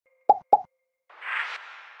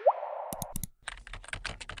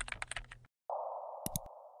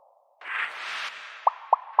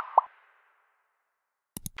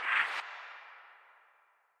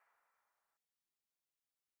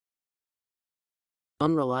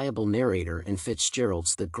Unreliable narrator in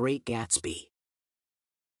Fitzgerald's The Great Gatsby.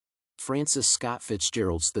 Francis Scott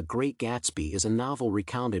Fitzgerald's The Great Gatsby is a novel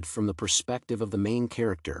recounted from the perspective of the main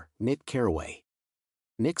character, Nick Carraway.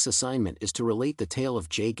 Nick's assignment is to relate the tale of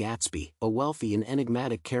J. Gatsby, a wealthy and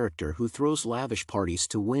enigmatic character who throws lavish parties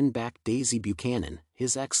to win back Daisy Buchanan,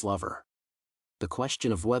 his ex-lover. The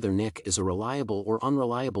question of whether Nick is a reliable or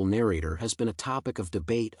unreliable narrator has been a topic of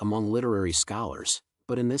debate among literary scholars,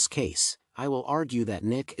 but in this case, I will argue that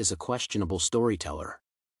Nick is a questionable storyteller.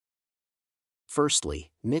 Firstly,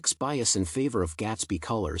 Nick's bias in favor of Gatsby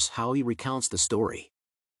colors how he recounts the story.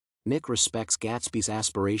 Nick respects Gatsby's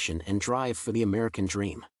aspiration and drive for the American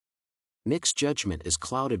dream. Nick's judgment is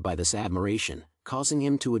clouded by this admiration, causing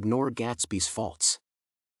him to ignore Gatsby's faults.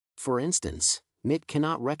 For instance, Nick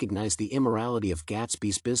cannot recognize the immorality of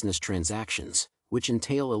Gatsby's business transactions, which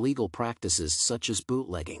entail illegal practices such as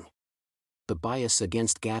bootlegging. The bias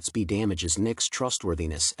against Gatsby damages Nick's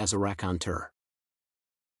trustworthiness as a raconteur.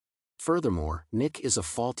 Furthermore, Nick is a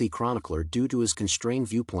faulty chronicler due to his constrained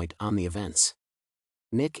viewpoint on the events.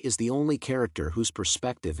 Nick is the only character whose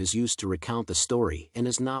perspective is used to recount the story and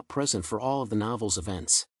is not present for all of the novel's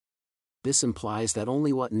events. This implies that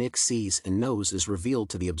only what Nick sees and knows is revealed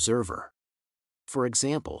to the observer. For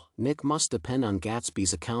example, Nick must depend on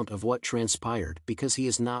Gatsby's account of what transpired because he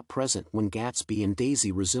is not present when Gatsby and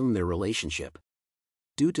Daisy resume their relationship.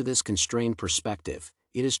 Due to this constrained perspective,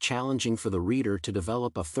 it is challenging for the reader to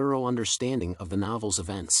develop a thorough understanding of the novel's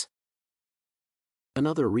events.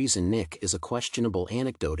 Another reason Nick is a questionable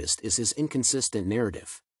anecdotist is his inconsistent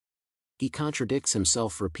narrative. He contradicts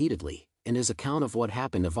himself repeatedly, and his account of what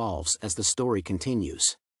happened evolves as the story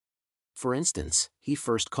continues. For instance, he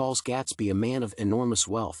first calls Gatsby a man of enormous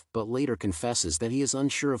wealth but later confesses that he is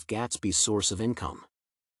unsure of Gatsby's source of income.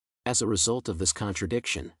 As a result of this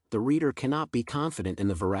contradiction, the reader cannot be confident in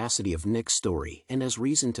the veracity of Nick's story and has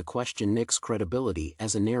reason to question Nick's credibility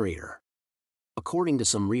as a narrator. According to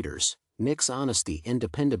some readers, Nick's honesty and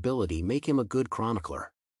dependability make him a good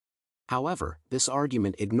chronicler. However, this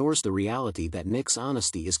argument ignores the reality that Nick's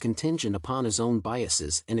honesty is contingent upon his own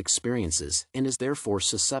biases and experiences and is therefore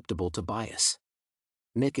susceptible to bias.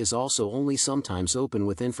 Nick is also only sometimes open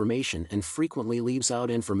with information and frequently leaves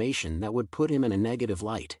out information that would put him in a negative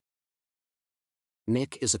light.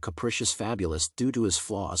 Nick is a capricious fabulist due to his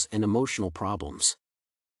flaws and emotional problems.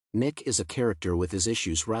 Nick is a character with his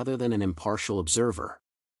issues rather than an impartial observer.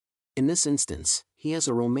 In this instance, he has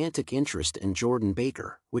a romantic interest in Jordan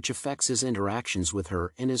Baker, which affects his interactions with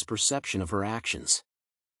her and his perception of her actions.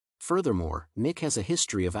 Furthermore, Nick has a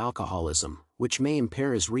history of alcoholism, which may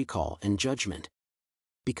impair his recall and judgment.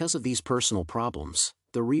 Because of these personal problems,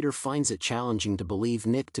 the reader finds it challenging to believe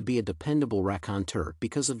Nick to be a dependable raconteur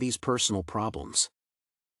because of these personal problems.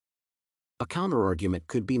 A counterargument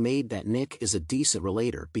could be made that Nick is a decent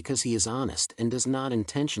relator because he is honest and does not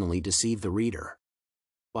intentionally deceive the reader.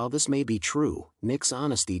 While this may be true, Nick's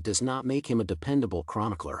honesty does not make him a dependable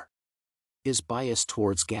chronicler. His bias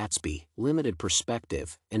towards Gatsby, limited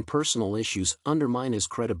perspective, and personal issues undermine his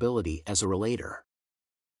credibility as a relator.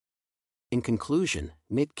 In conclusion,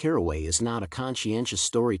 Nick Carraway is not a conscientious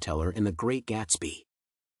storyteller in The Great Gatsby.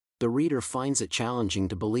 The reader finds it challenging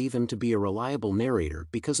to believe him to be a reliable narrator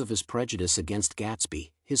because of his prejudice against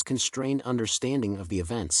Gatsby, his constrained understanding of the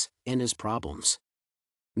events, and his problems.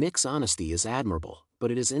 Nick's honesty is admirable, but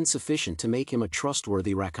it is insufficient to make him a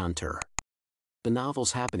trustworthy raconteur. The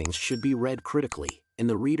novel's happenings should be read critically, and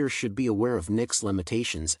the reader should be aware of Nick's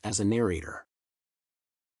limitations as a narrator.